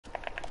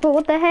But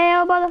what the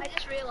hell, brother? I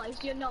just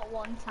realised you're not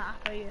one tap,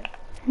 are you?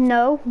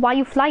 No, why are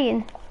you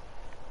flying?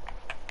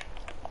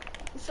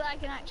 So I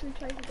can actually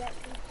try to get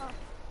to the top.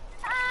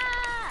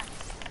 Ah!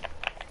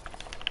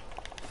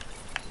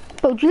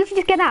 Bro, do you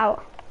literally just get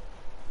out?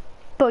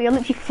 Bro, you're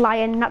literally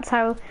flying, that's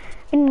how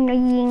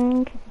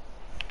annoying.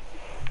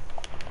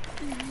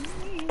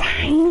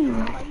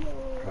 Damn.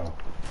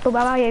 Bro,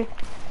 where are you?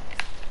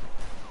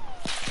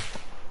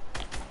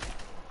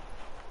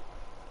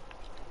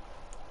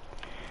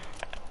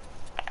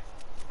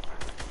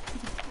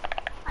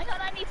 I thought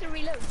I need to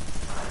reload.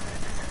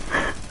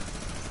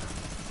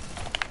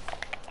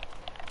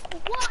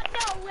 What?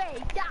 No way!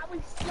 That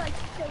was like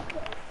so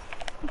close.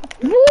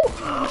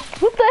 Whoa!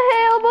 What the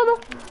hell, brother?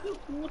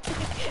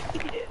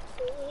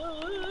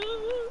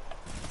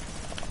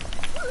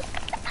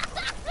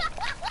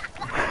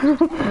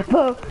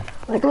 Bro,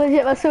 like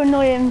legit, that's so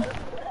annoying.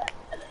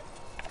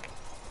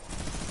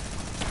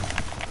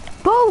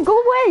 Bro, go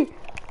away!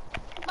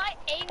 My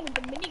aim with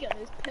the minigun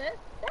is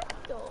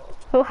perfecto.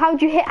 Well,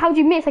 how'd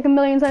you miss like a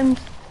million times?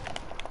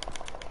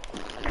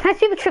 Can I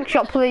see the trick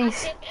shot,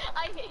 please?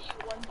 I hit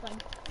you one time.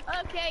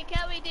 Okay,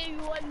 can we do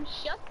one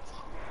shot?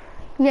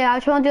 Yeah, I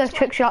just want to do this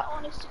trick shot.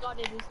 Honest to God,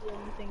 it is the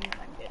only thing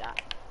I'm good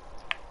at.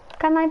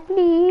 Can I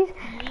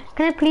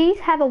please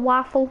have a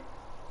waffle?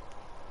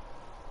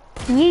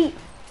 Yeet.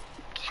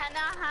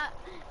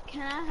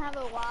 Can I have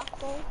a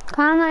waffle?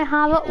 Can I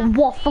have a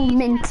waffle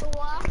mint?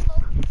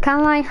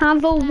 Can I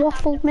have a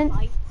waffle mint?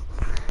 Wait,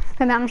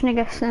 I'm just gonna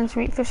get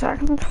sensory for a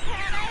second. Can I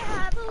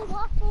have a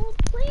waffle,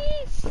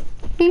 please?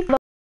 Please,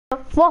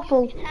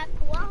 waffle. Can I have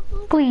a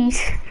waffle? Please.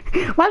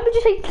 Why would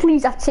you say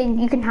please after saying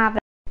you can have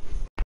it?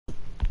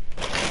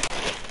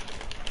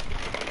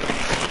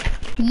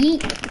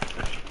 Yeet.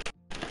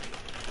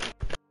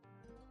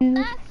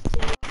 That's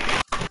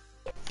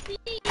too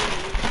easy.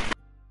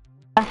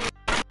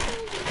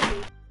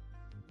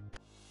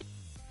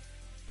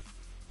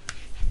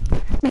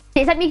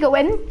 Is that me go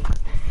in?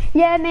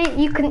 Yeah, mate.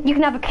 You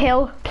can have a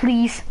kill,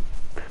 please.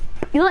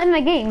 You're not in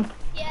my game.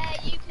 Yeah,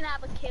 you can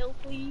have a kill,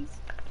 please.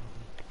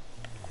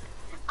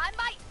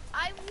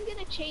 I'm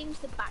gonna change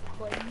the back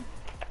bling.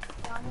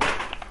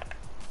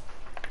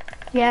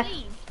 Yeah.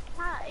 Please.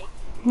 Hi.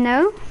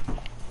 No.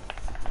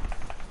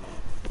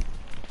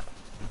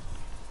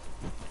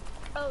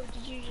 Oh,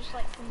 did you just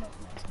like come up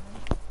with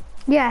something?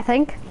 Yeah, I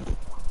think.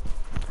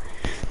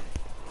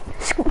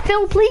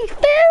 Phil, please,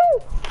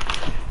 Phil.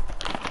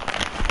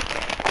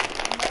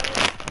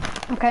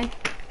 Okay.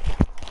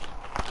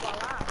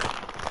 Voila.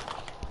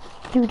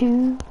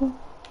 Doo-doo.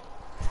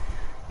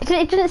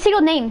 It doesn't say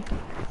your name.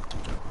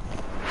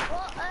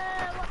 What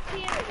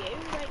tier are you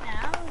right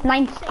now?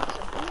 9. Say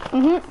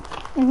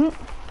something.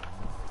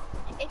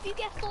 If you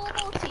get 4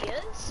 more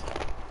tiers,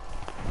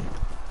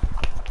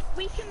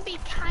 we can be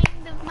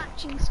kind of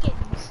matching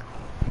skins.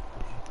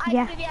 I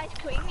can be the Ice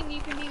Queen and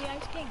you can be the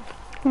Ice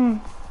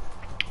King.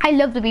 I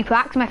love the Reaper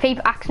axe, my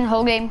favourite axe in the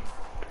whole game.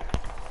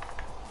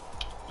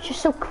 It's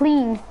just so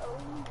clean.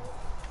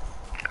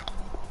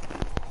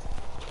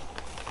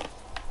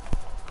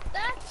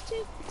 That's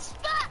too...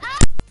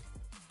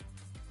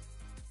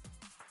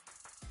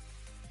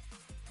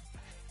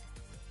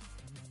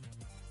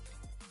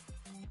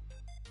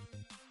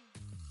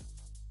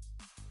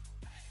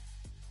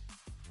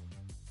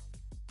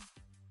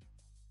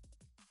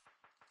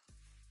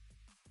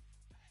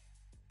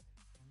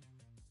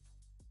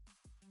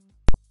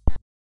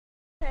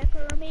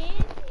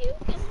 Peppermint, you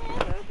can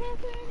have a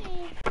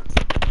peppermint.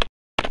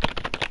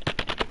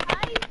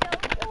 I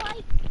don't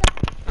like that.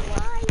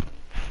 Why?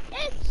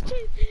 It's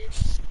too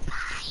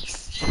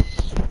spicy.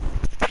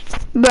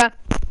 Bruh.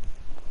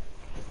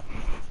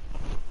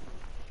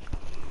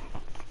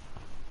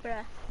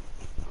 Bruh.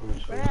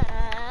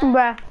 Bruh.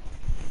 Bruh.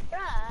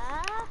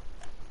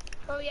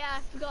 Oh yeah, I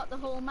forgot the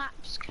whole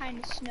map's kind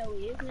of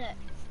snowy, isn't it?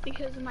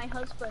 Because of my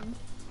husband.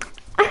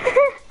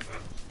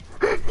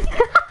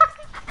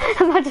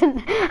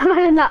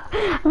 Imagine that.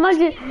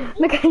 Imagine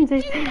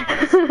Mackenzie.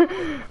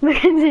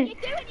 Mackenzie.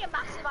 You're doing your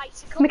massive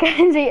icicle.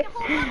 Mackenzie. The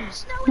whole map's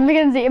snowy.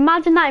 Mackenzie,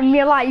 imagine that in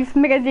real life.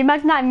 Mackenzie,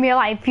 imagine that in real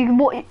life. You can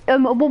walk, a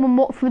woman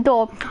walk through the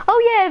door. Oh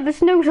yeah, the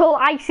snow's all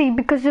icy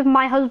because of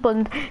my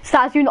husband.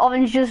 Starts doing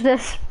orange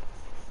justice.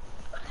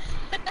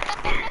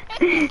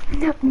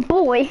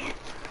 Boy.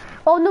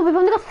 Oh no, we've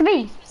only got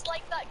 3. It's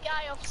like that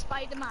guy off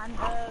Spider-Man,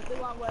 the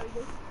one where he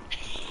goes...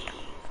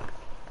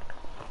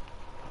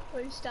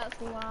 where he starts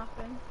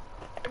laughing.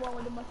 The one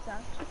with the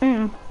mustache.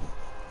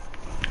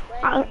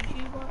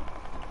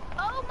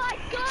 Oh my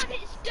god,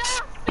 it's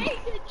Darth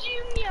Vader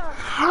Jr.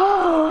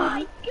 Oh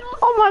my god.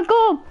 Oh my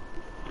god.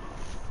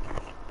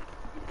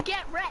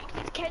 Get wrecked,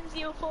 it's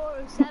Kenzie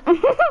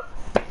 0407.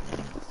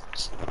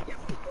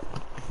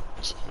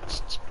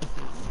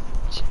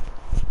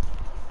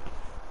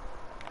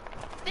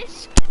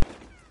 This...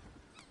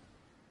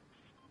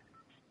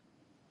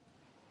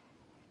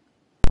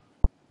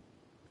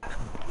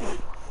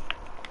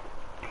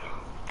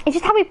 It's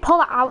just how we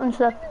pull it out and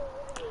stuff.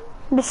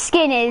 The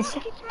skin is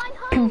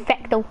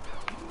perfecto.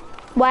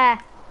 Where?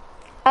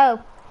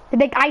 Oh, the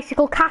big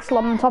icicle castle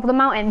on top of the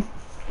mountain.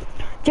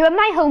 Do you know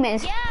where my home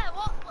is? Yeah,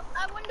 what?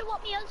 I wonder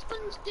what my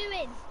husband's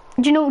doing.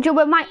 Do you know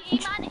where my? He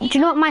Do you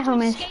know what my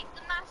home is? escape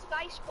the massive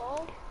ice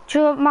ball. Do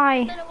you know what I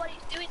my? don't know what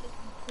he's doing.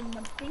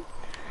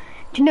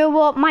 Do you know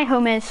what my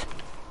home is?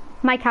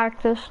 My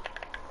characters.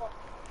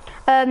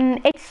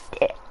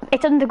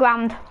 It's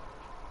underground.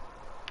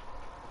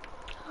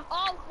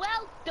 Oh,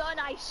 well done,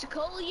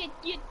 Icicle. You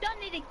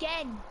done it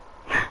again.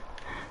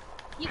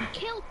 You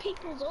killed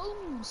people's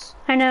homes.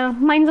 I know.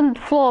 Mine's on the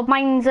floor.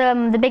 Mine's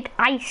the big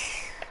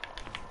ice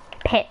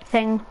pit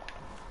thing.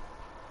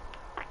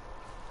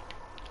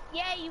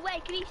 Yeah, you wear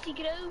greasy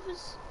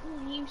grovers.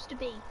 You used to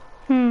be.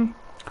 Hmm.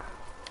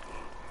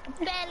 I'm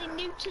fairly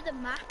new to the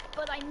map,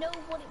 but I know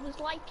what it was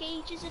like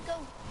ages ago,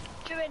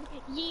 during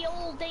ye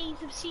old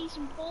days of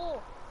season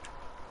 4.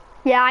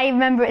 Yeah, I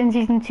remember it in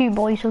season 2,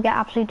 boys will get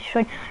absolutely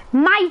destroyed.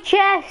 My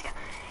chest!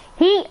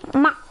 I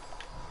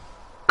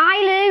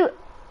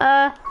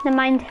never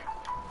mind.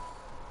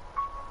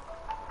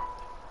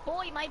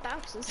 Boy, my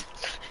bouncers.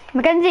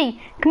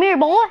 Mackenzie, come here,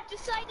 boy.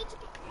 Decided to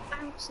be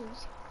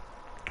bouncers.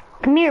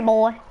 Come here,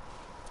 boy.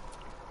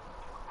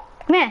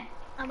 Come here.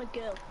 I'm a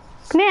girl.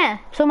 Come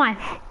here. So am I.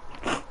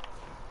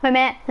 Wait a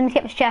minute, let me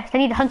get my chest. I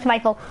need a hunting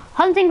rifle.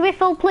 Hunting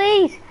rifle,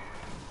 please!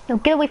 No,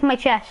 get away from my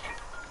chest.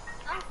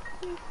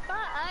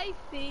 I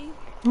see.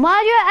 Why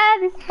do you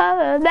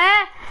have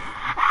there?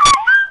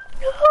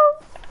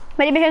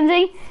 Ready,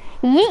 Mackenzie?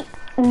 Yeet!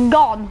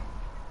 Gone.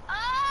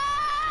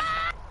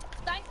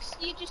 Thanks,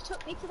 you just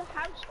took me to the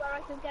house where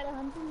I could get a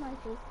hunting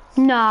rifle.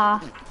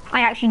 Nah,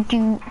 I actually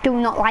do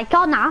not like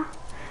on that.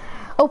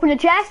 Open the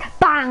chest,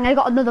 bang! I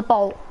got another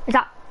bolt. Is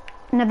that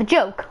another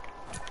joke?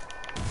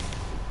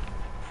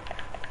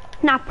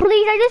 Now,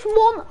 please, I just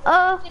want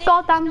a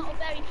goddamn. Not a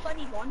very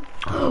funny one.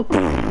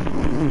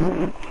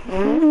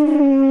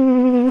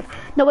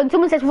 No, when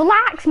someone says,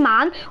 relax,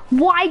 man,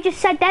 what I just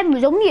said then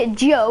was only a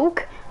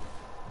joke.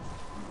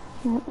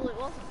 Well, it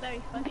wasn't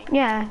very funny.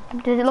 Yeah,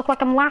 does it look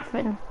like I'm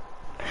laughing?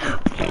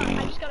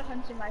 I just got a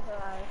hunting rifle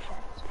out of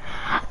chest.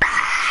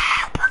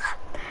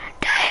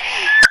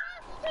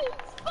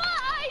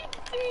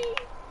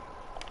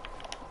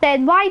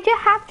 Then why'd you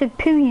have to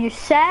poo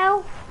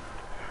yourself?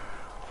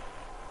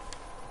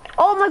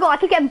 Oh my god, I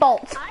keep getting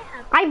bolts.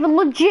 I've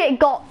legit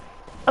got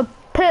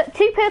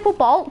two purple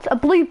bolts, a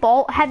blue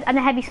bolt, and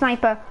a heavy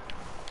sniper.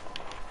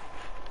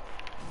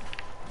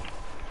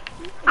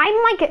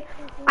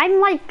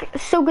 I'm like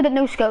so good at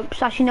no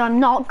scopes. Actually, no, I'm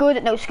not good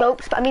at no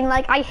scopes. But I mean,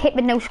 like, I hit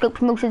with no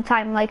scopes most of the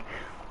time. Like,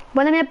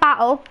 when I'm in a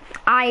battle,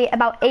 I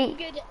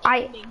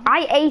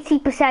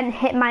 80%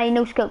 hit my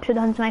no scopes with a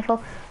hunting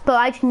rifle. But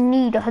I just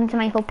need a hunting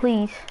rifle,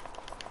 please.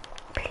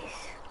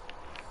 Please.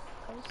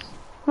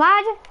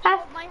 Why'd you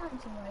have my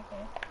hunting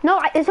rifle?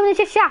 No, it's only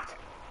just shaft.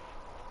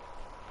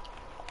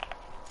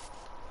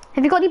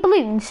 Have you got any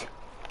balloons?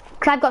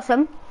 Because I've got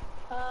some.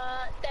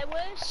 There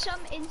were some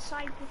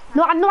inside the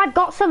house. No, I've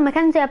got some,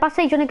 Mackenzie. I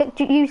say, do you want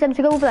to use them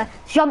to go over there?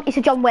 It's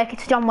a John Wick.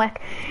 It's a John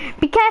Wick.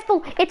 Be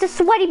careful. It's a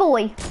sweaty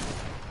boy.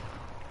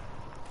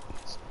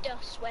 It's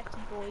just sweaty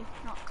boy,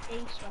 not a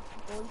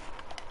sweaty boy.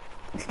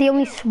 It's the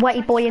only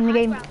sweaty boy in the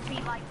game.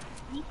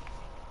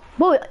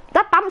 Whoa,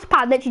 that bounce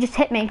pad literally just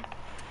hit me.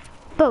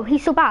 Whoa,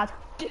 he's so bad.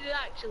 Did it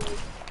actually?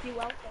 You're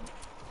welcome.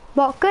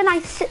 What good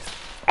nice.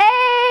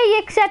 Hey,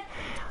 except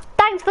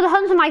thanks for the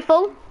hunting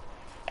rifle.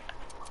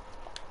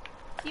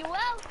 You're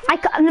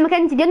welcome.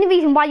 Mackenzie, the only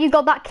reason why you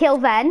got that kill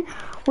then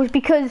was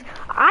because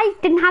I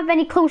didn't have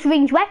any close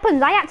range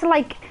weapons. I had to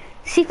like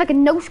see if I could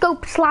no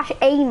scope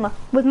 / aim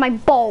with my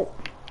bolt.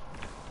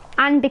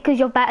 And because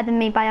you're better than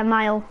me by a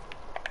mile.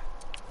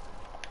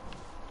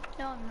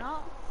 No, I'm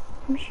not.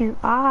 Yes, you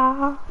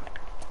are.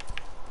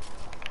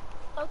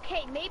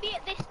 Okay, maybe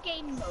at this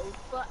game mode,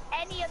 but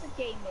any other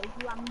game mode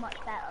you are much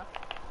better.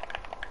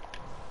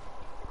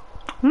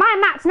 My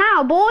max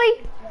now, boy.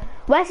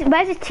 Where's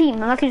his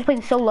team? Unless he's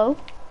playing solo.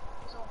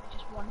 It's only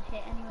just one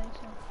hit anyway,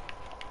 so.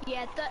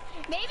 Yeah,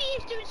 maybe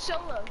he's doing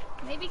solo.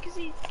 Maybe because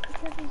he's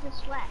a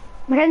sweat.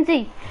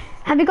 Mackenzie,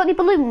 have you got any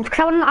balloons? Because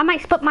I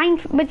might split mine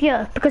with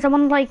you because I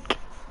want to like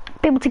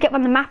be able to get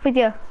on the map with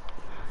you.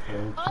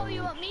 Oh,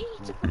 you want me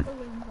to put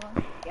balloons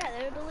on? Yeah,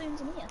 there are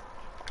balloons in here.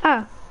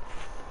 Oh.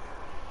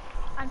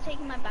 I'm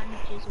taking my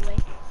bandages away.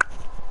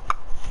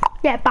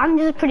 Yeah,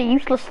 bandages are pretty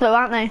useless though,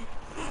 aren't they?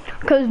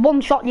 Because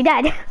one shot you're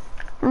dead.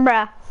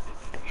 Bruh.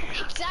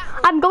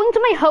 Exactly. I'm going to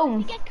my home.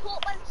 You get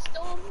caught by the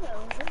storm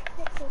though.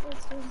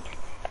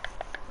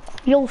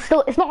 You'll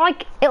still. It's not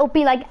like it'll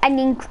be like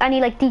any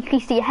like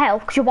decrease to your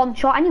health because you're one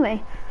shot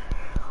anyway.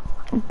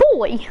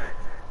 Boy.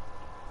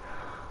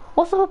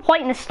 What's the whole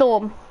point in a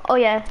storm? Oh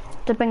yeah,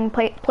 to bring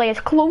players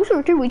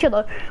closer to each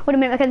other. Wait a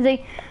minute,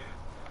 Mackenzie.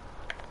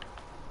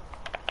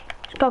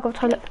 Just gotta go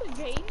to the toilet.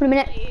 Wait a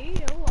minute.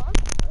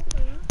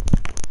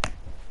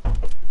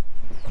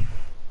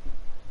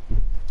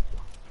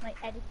 My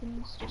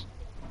editing's just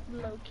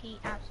low-key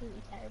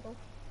absolutely terrible.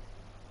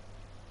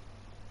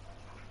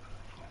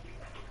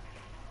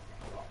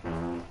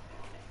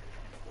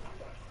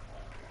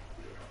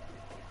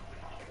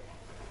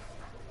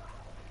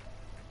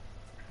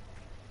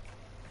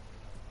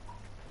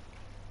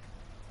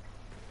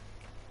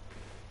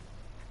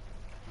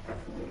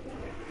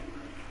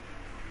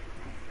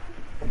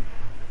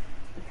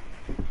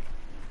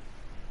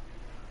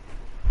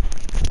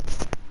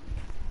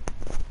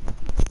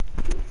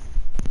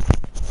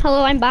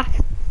 Hello, I'm back.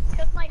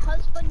 Because my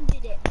husband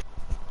did it.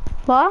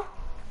 What?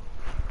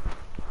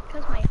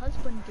 Because my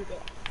husband did it.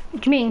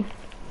 What do you mean?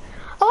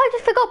 Oh, I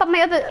just forgot about my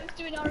I other... was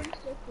doing orange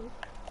circles.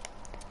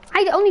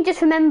 I only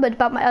just remembered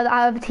about my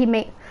other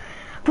teammate.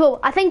 Bro,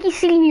 I think he's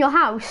seen your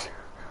house.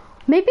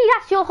 Maybe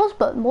that's your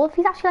husband. What if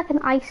he's actually like an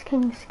Ice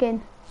King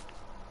skin?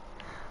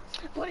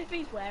 What if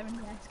he's wearing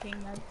the Ice King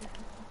though?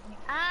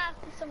 Ah,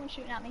 there's someone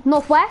shooting at me.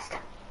 Northwest?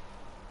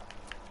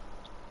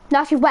 No,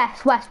 actually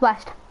west.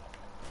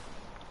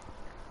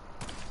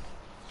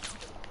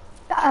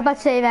 I'm about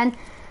to say then.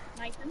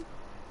 Nathan,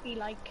 be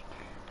like...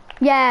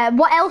 Yeah,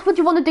 what else would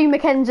you want to do,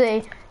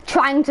 Mackenzie?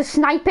 Trying to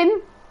snipe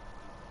him?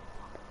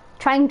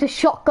 Trying to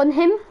shotgun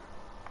him?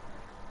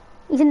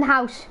 He's in the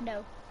house.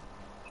 No.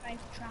 Trying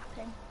to trap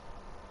him.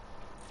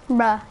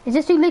 Bruh, is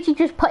this dude literally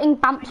just putting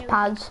bounce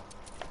pads?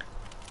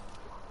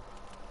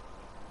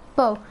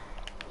 Bro,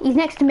 he's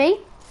next to me.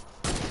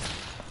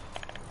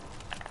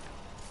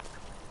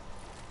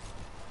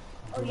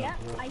 Oh yeah,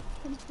 I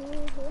can hear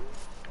him.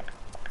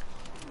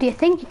 Do you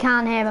think you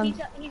can't hear him?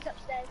 He's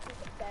upstairs,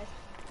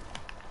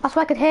 That's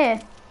what I could hear.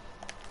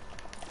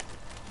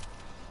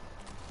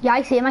 Yeah,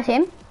 I see him.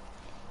 Come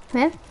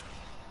here.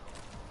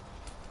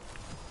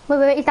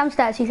 Wait, he's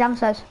downstairs. You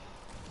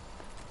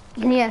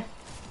can hear.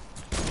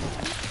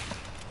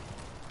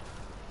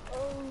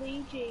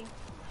 Holy G.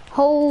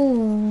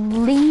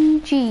 Holy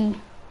G.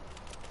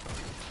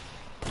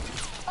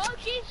 Oh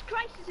Jesus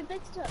Christ, it's a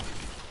visitor.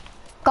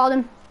 Got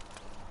him.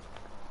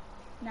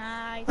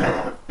 Nice.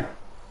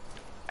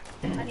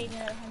 I need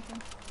another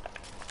hunting.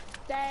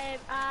 There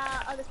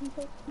are other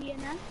people here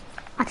now.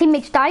 Our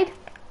teammates died.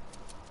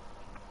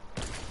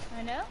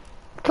 I know.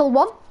 Killed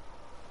one.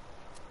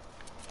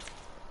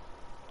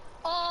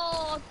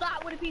 Oh,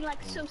 that would have been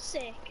like so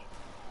sick.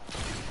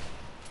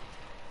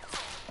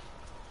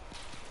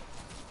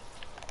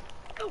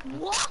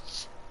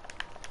 What?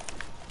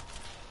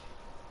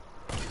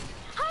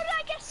 How did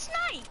I get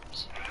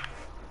sniped?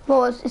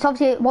 Well, it's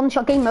obviously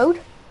one-shot game mode.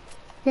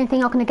 The only thing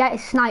you're gonna get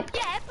is sniped.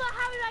 Yeah, but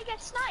how did I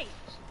get sniped?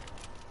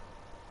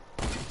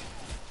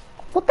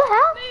 What the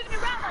hell? Moving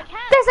around like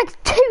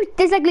hell.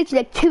 There's like literally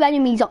like two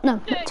enemies on,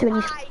 no, not two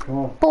enemies.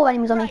 Four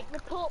enemies on me. Right,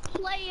 report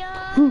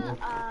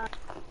player,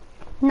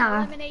 Nah.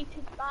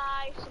 eliminated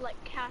by,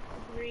 select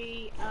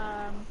category,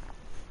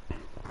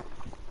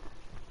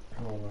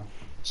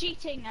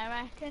 cheating,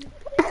 I reckon.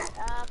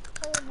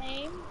 Player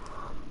name,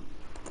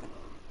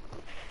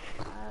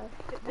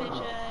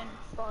 division,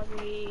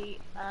 body,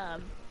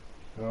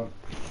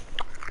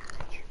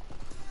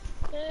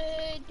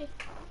 good.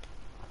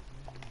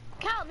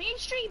 Cal, are you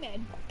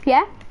streaming?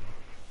 Yeah?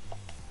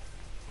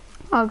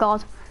 Oh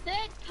god.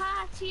 Third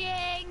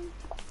partying,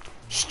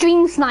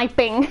 Stream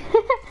sniping.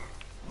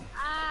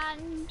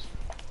 and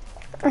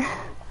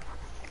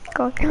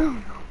God.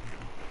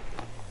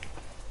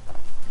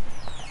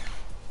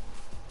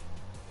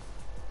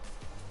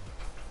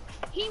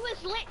 he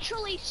was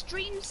literally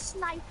stream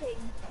sniping.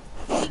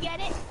 You get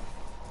it?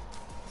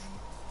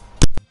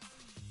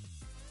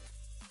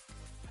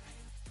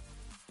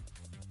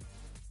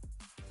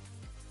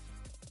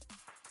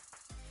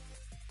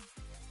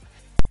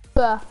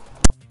 Bruh.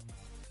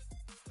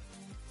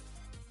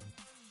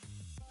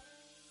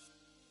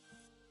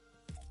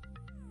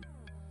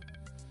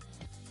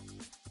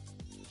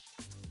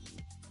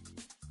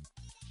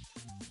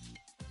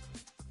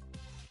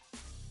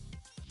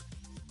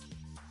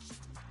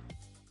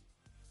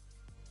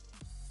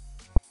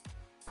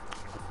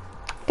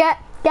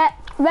 Get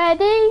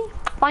ready.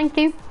 Thank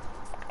you.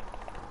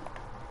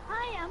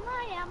 I am.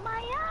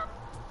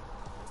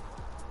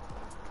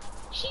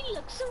 She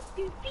looks so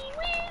goofy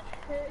with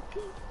her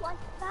teeth like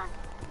that.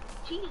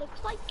 She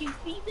looks like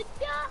Goofy the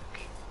Duck.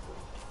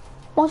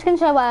 What's gonna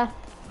say where?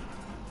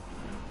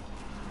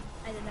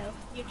 I don't know.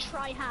 Your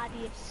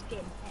try-hardiest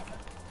skin ever.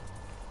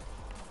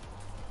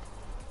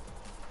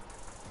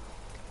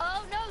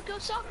 Oh no, go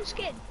soccer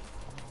skin.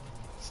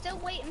 Still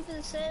waiting for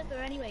the server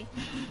anyway.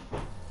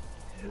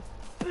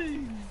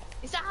 Boom.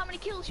 Is that how many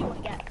kills you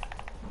want to get?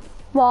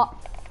 What?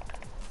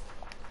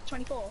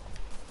 24.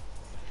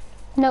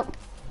 Nope.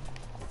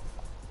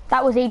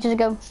 That was ages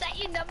ago. Set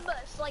your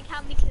numbers, like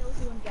how many kills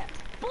you want to get.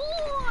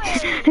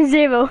 Boy!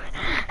 0.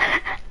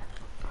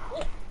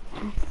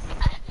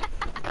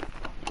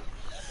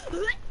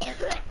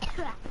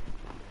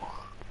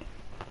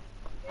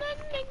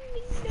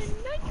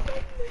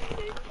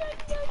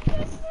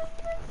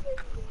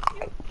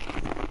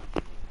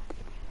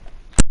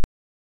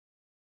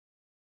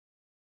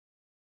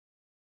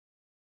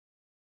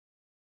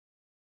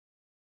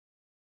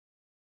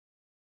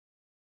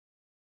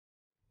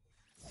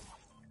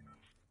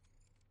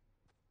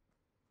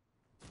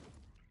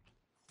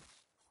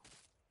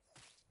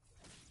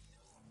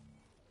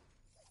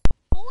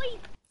 Boy!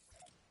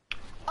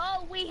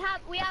 Oh, we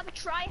have a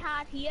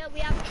try-hard here. We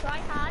have a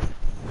try-hard.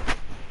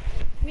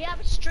 We have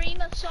a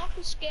streamer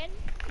soccer skin.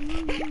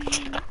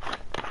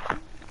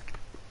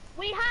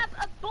 We have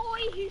a boy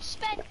who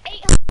spent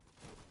 800.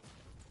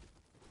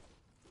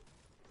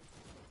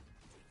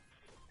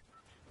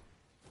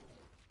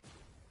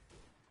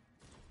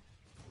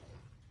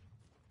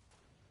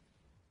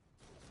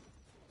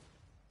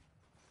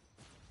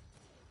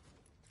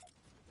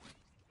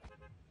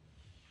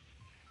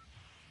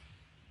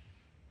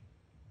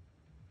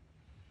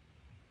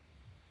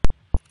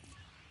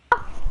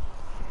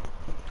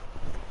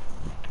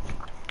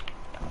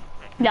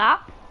 Yeah.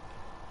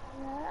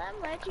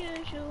 Where do you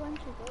want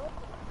to go?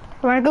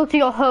 I want to go to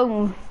your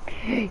home,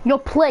 your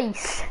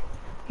place,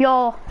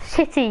 your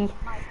city.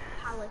 My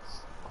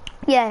palace.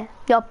 Yeah,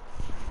 your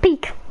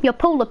peak, your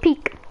polar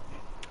peak.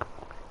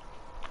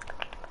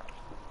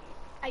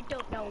 I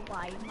don't know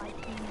why my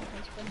team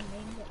has been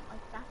named it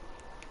like that.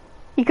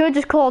 You could have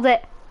just called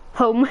it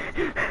home.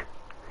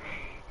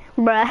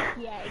 Bruh.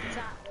 Yeah,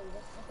 exactly.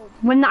 That's the whole.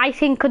 When the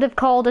icing could have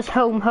called us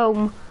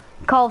home,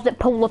 calls it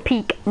polar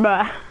peak.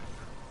 Bruh.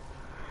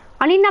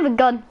 I need another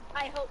gun.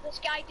 I hope this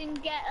guy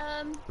didn't get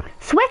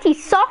Sweaty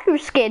soccer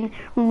skin,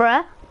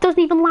 bruh. Doesn't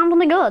even land on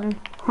the gun.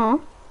 Huh?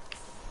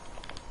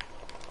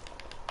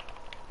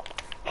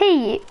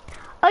 Hey,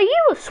 are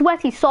you a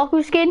sweaty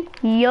soccer skin?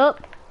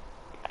 Yup.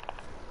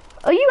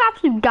 Are you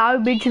absolute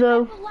garbage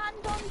though? never land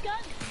on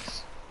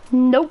guns.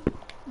 Nope.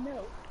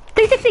 No.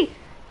 360!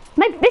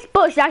 This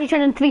bush is actually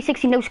trying to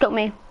 360 no scope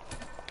me.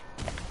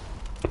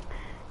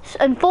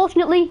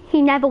 Unfortunately,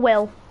 he never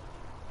will.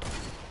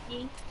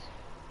 Yeet.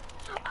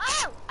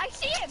 Oh! I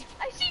see him!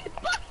 I see the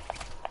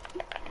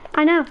bush!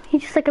 I know,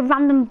 he's just like a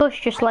random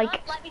bush, just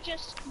like... Let me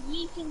just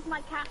yeet into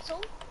my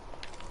castle.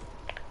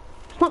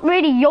 It's not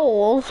really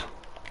yours.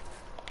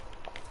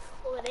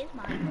 Well, it is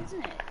mine,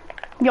 isn't it?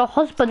 Your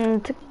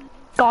husband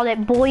got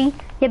it, boy.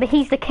 Yeah, but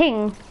he's the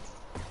king.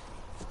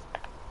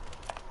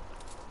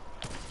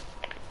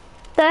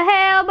 The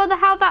hell, brother,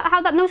 how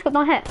that no scope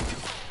not hit?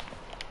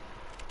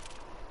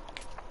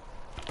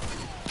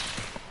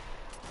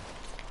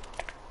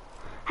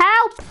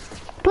 Help!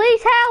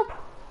 Please help!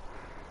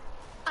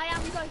 I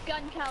am got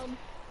gun calm.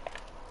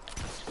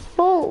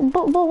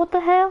 But what the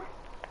hell?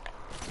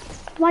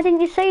 Why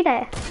didn't you say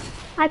that?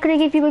 I could have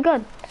give you a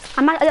gun.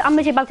 I'm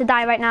actually about to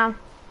die right now.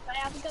 I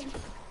have a gun.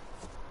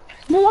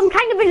 Well, I'm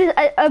kind of in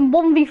a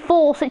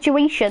 1v4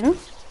 situation.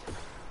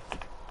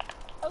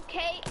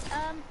 Okay,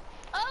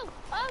 oh,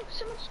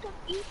 someone just got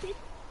eaten.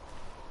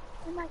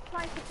 And I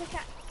tried to pick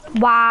up.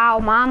 Wow,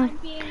 man. I'm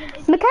being an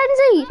idiot.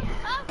 Mackenzie!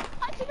 Oh,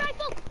 hunting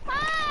rifle!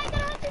 Ah, I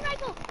got a hunting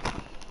rifle!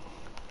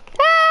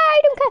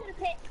 I don't care.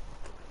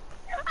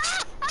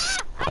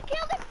 I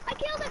killed him! I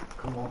killed him!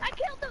 Come on. I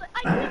killed him! I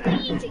killed the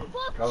eating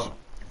bush! Go on.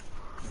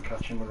 I'm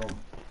catching the run.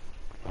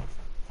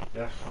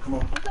 Yes, come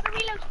on. I've got to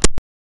reload.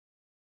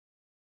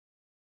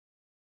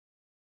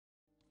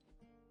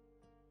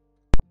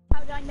 How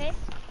did I miss?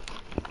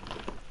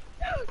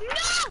 No!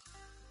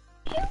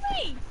 Kill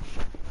me!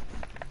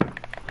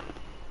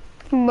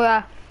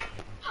 Bruh.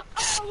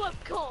 Oh, of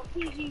course,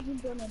 he's using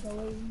gunner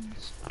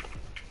balloons.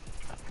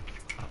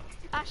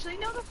 Actually,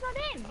 no, that's not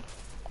him.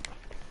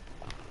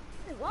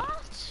 Wait,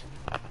 what?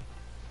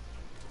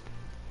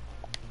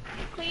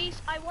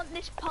 Please, I want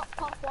this Pop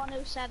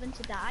 107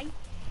 to die.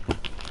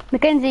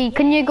 Mackenzie,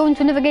 can you go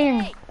into another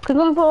game? Can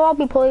you go into a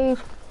lobby, please?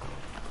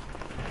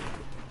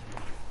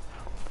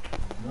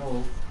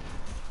 No.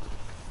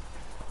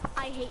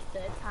 I hate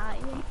third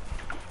party.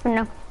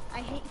 No.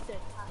 I hate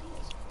third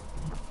parties.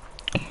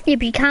 Yeah,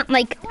 but you can't,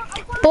 like, I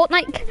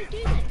wanted to do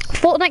this.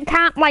 Fortnite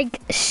can't,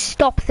 like,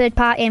 stop third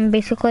party,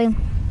 basically.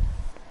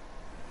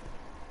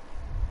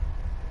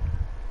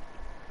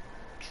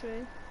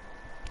 True.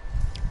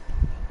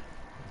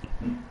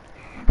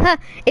 Huh,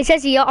 it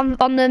says here on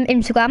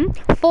Instagram,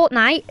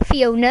 Fortnite,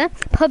 Fiona,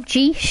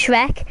 PUBG,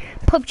 Shrek,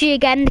 PUBG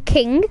again, the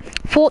King,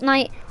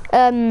 Fortnite,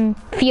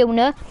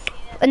 Fiona,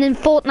 and then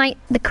Fortnite,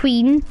 the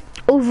Queen,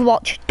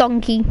 Overwatch,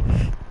 Donkey.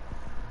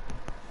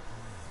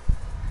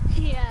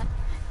 Yeah,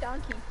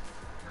 donkey.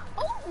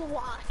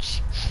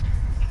 Overwatch.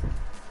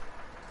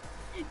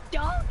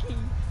 Donkey.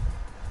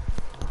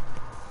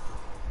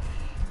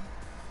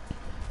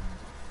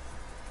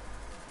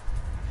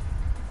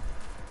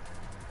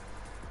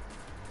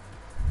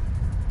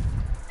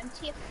 I'm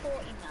tier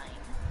 49.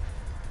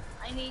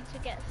 I need to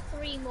get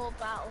 3 more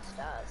battle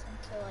stars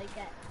until I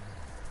get.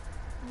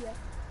 Yeah.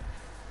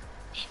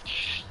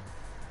 50.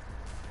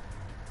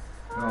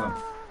 Go on.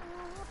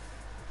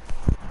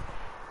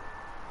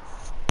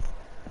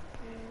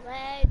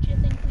 Where do you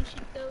think we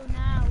should go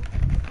now?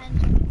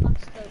 Depends on the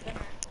bus though, doesn't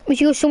it? We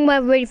should go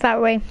somewhere really far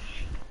away.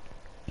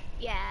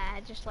 Yeah,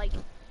 just like,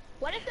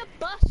 what if the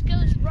bus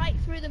goes right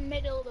through the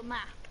middle of the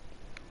map?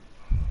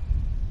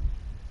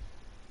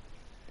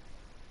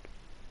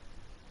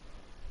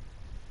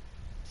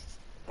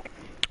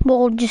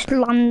 We'll just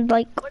land,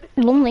 like, What if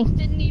the lonely. bus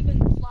didn't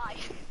even fly?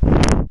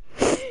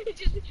 It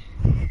just,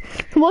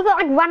 What if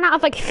it, like, ran out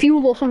of, like,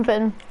 fuel or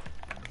something?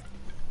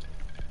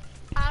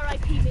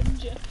 R.I.P.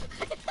 Ninja.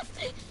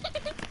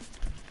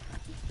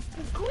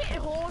 Quit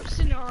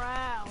horsing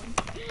around.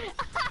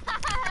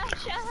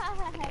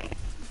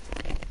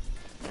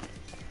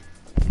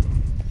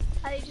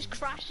 And it just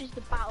crashes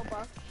the battle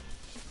bus.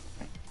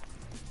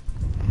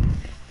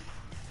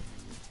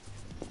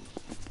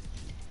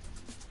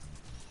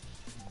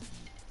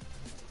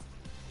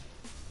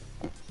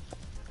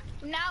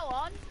 From now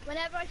on,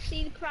 whenever I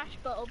see the crash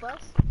battle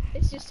bus,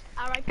 it's just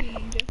R.I.P.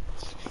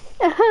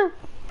 Ninja.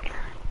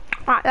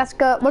 Alright, let's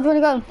go. Where do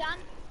you want Dan?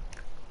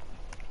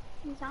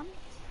 You Dan? to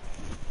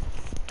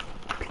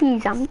go?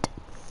 Please, Aunt.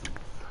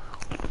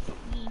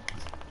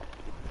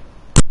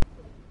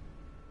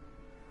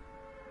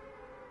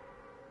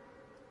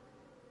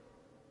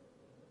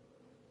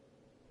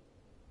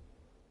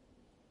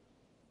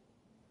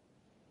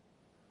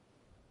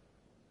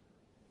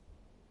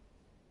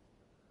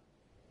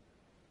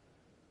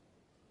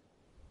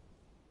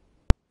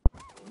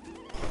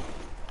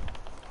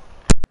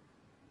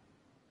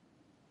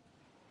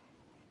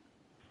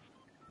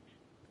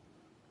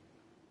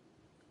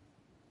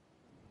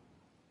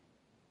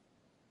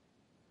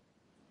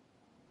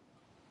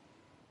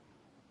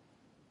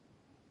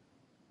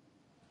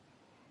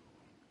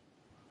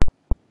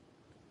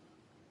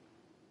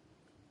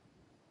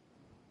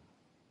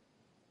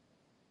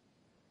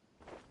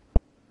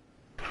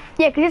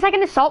 Yeah, because it's like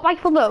an assault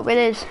rifle though, it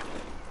is.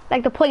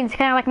 Like the plane's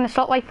kind of like an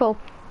assault rifle.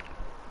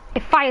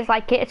 It fires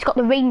like it, it's got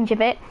the range of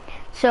it.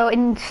 So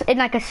in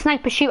like a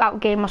sniper shootout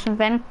game or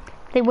something,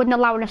 they wouldn't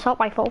allow an assault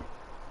rifle.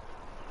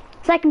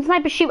 It's like in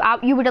sniper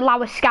shootout, you would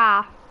allow a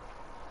SCAR.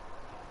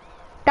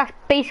 That's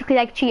basically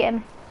like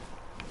cheating.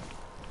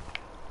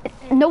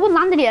 No one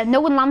landed here, no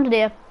one landed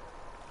here.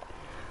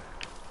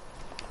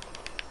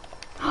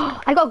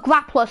 I got a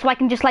grappler so I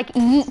can just like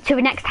yeet to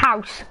the next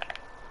house.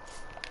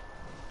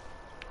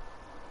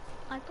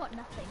 I've got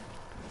nothing.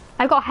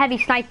 I've got a heavy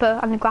sniper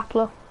and a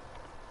grappler.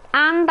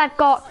 And I've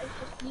got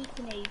It's just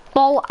grenades.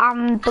 ball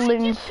and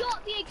balloons. I just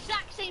got the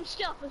exact same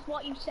stuff as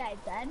what you said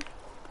then.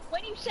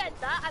 When you said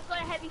that, I've got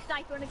a heavy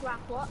sniper and a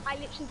grappler. I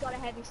literally got a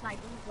heavy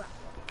sniper and a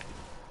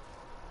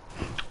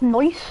grappler.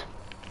 Nice.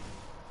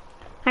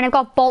 And I've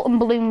got bolt and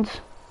balloons.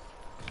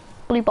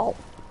 Blue bolt.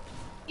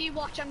 You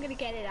watch, I'm gonna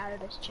get it out of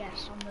this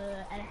chest on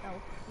the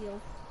NFL field.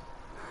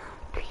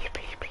 Please,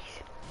 please, please.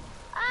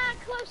 Ah,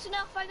 close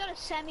enough. I got a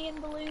semi and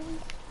balloon,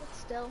 but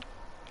still.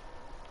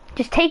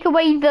 Just take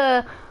away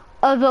the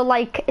other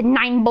like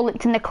 9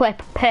 bullets in the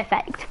clip.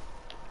 Perfect.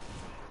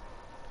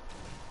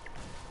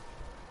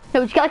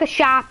 No, just get like a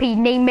Sharpie,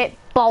 name it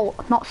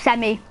bolt, not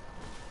semi.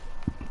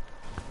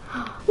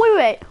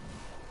 Wait.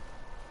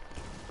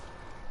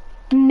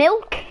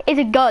 Milk is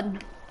a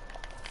gun.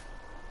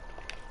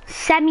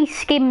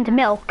 Semi-skimmed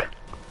milk.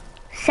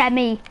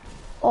 Semi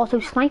also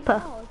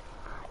sniper.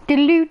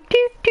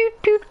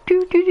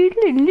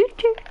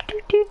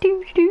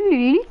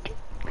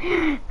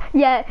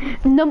 Yeah,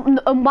 and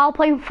while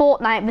playing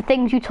Fortnite, the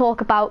things you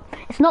talk about,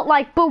 it's not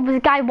like, boom, there's a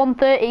guy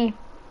 130.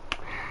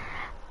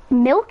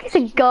 Milk is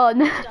a gun.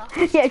 Yeah,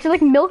 it's just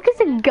like milk is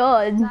a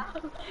gun.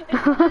 It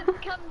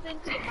comes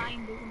into your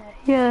mind, isn't it?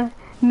 Yeah,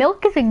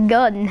 milk is a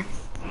gun.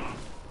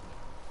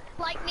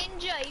 Like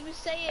Ninja, he was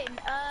saying,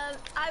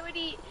 I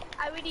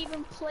would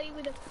even play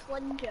with a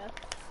plunger.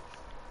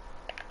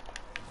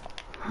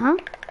 Huh?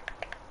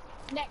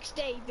 Next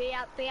day, they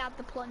had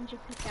the plunger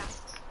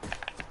pickaxe.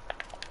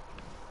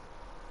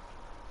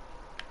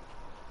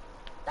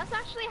 That's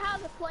actually how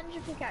the plunger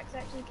pickaxe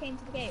actually came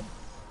to the game.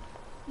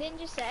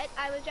 Ninja said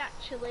I would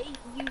actually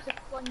use a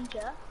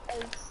plunger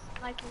as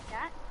my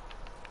pickaxe.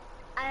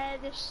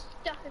 Just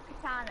stuck a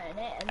katana in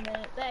it,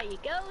 and there you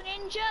go,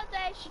 Ninja.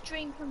 There's your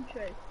dream come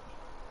true.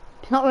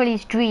 It's not really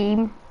his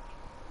dream.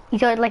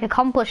 He's already like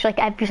accomplished like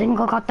every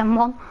single goddamn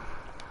one.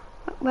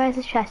 Where's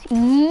his chest?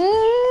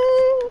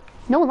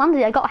 No one landed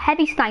it. I got a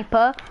heavy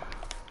sniper,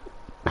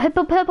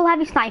 purple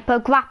heavy sniper,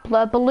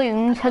 grappler,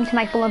 balloons, hunting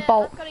rifle, and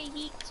bolt. I've got a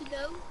yeet to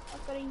go.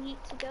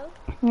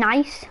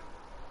 Nice.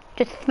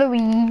 Just throw a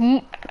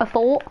yeet, a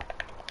thought.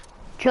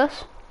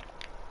 Just.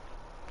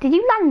 Did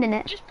you land in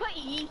it? Just put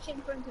yeet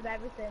in front of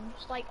everything.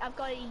 Just like, I've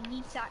got a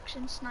yeet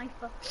action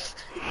sniper.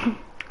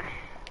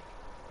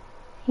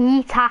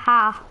 Yeet,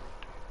 haha.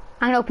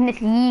 I'm gonna open this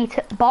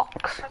yeet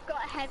box. I've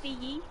got a heavy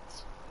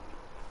yeet.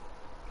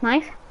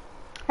 Nice.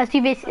 Let's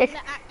do this. I'm gonna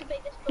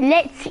activate this.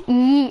 Let's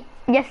yeet.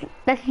 Yes,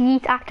 let's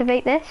yeet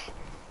activate this.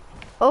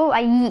 Oh,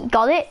 I yeet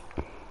got it.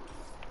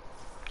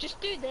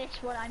 Just do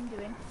this, what I'm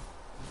doing.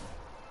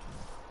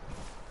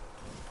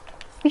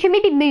 We should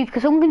maybe move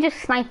because someone can just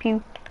snipe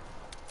you.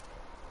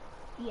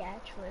 Yeah,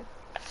 true.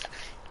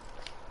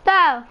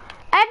 So,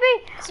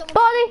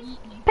 everybody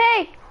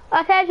pay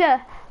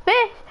attention.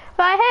 This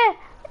right here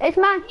is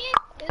my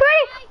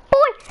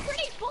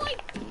pretty boy.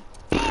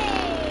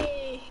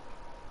 Hey!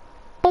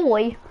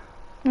 Boy.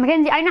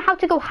 Mackenzie, I know how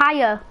to go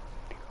higher.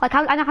 Like,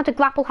 I know how to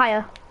grapple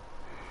higher.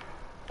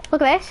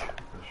 Look at this.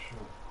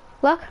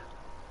 Look.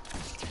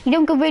 You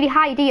don't go really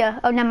high, do you?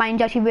 Oh, never mind,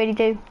 you actually really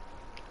do.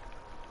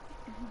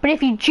 But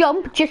if you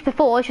jump just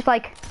before, it's just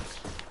like...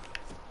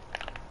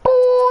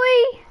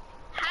 Boy!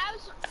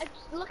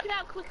 Look at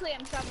how quickly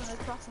I'm traveling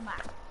across the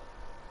map.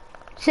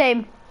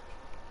 Same.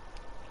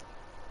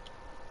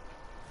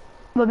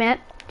 Wait a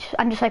minute.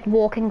 I'm just like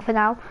walking for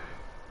now.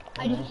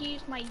 I just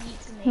used my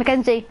yeet grenade.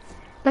 Mackenzie,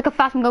 look how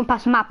fast I'm going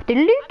past the map.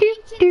 Okay,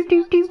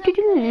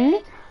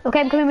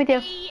 I'm coming with you.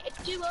 A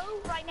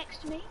duo right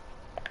next to me.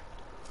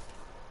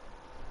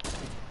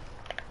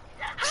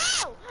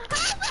 How? How the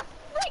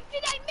frick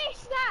did I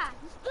miss that?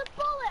 The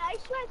bullet, I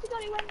swear to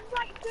God, it went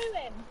right through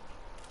him.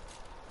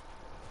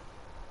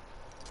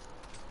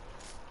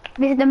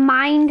 This is the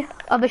mind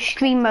of a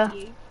streamer.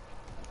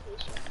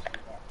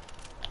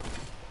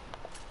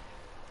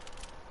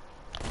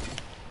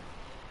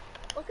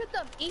 Look at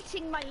them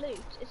eating my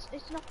loot.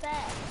 It's not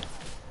there.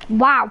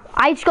 Wow,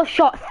 I just got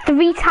shot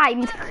 3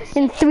 times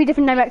in 3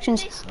 different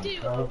directions. This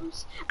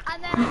duos,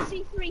 and then I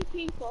see 3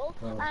 people,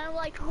 and I'm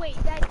like, wait,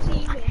 they're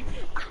teaming.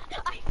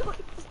 I thought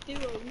it was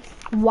duos.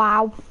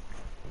 Wow.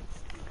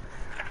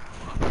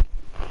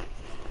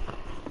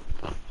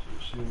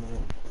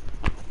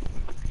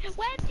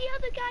 Where did the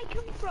other guy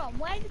come from?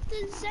 Where did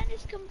the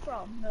Zenith come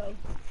from? No.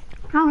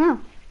 I don't know.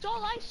 So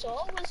all I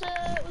saw was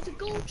a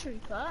gold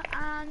trooper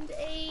and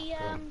a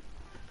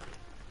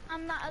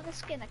and that other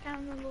skin. I can't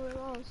remember what it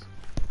was.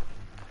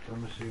 Let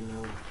me see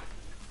now.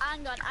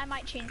 Hang on, I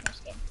might change my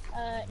skin.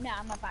 No,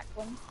 I'm my back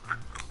one.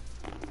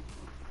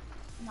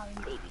 Not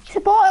in baby chat.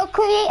 Support a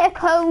creator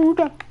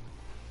code.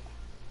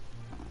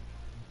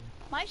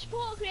 My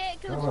support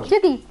creator Hello. code.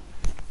 Jiggy.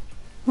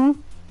 Hmm?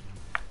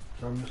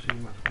 So I'm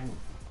missing my phone.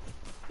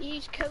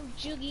 Use code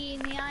Juggy in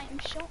the item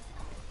shop.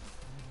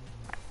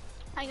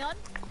 Hang on.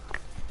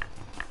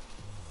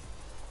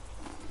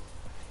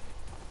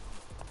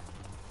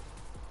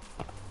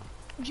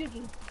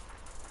 Juggy.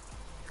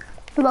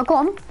 Well, go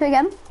on. Do it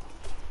again.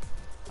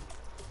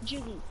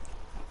 Juggy.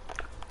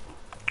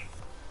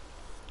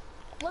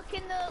 Look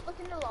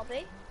in the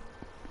lobby.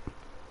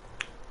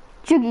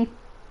 Jiggy.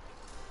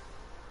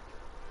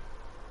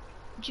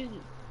 Juggy.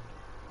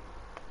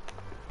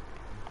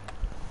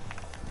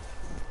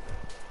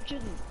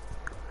 Juggy.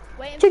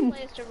 Waiting Juggy. for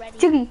players to ready.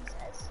 Juggy. It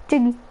says.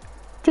 Jiggy.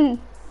 Jiggy.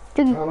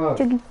 Jiggy. Hello.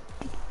 Jiggy.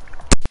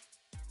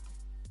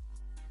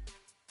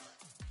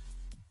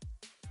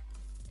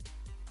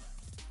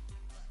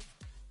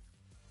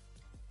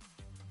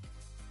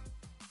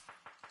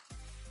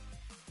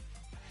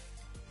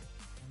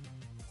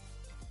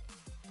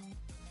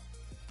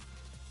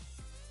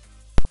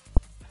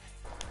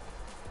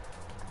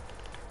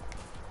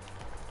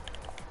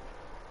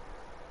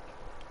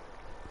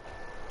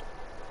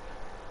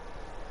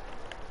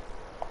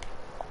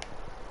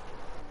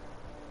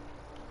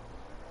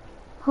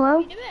 Hello?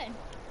 What are you doing?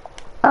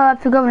 I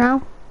have to go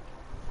now.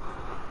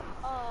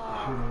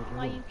 Oh,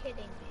 are you kidding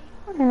me?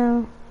 I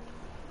know.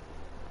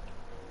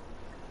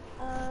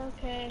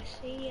 Okay,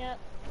 see ya.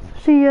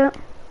 See ya.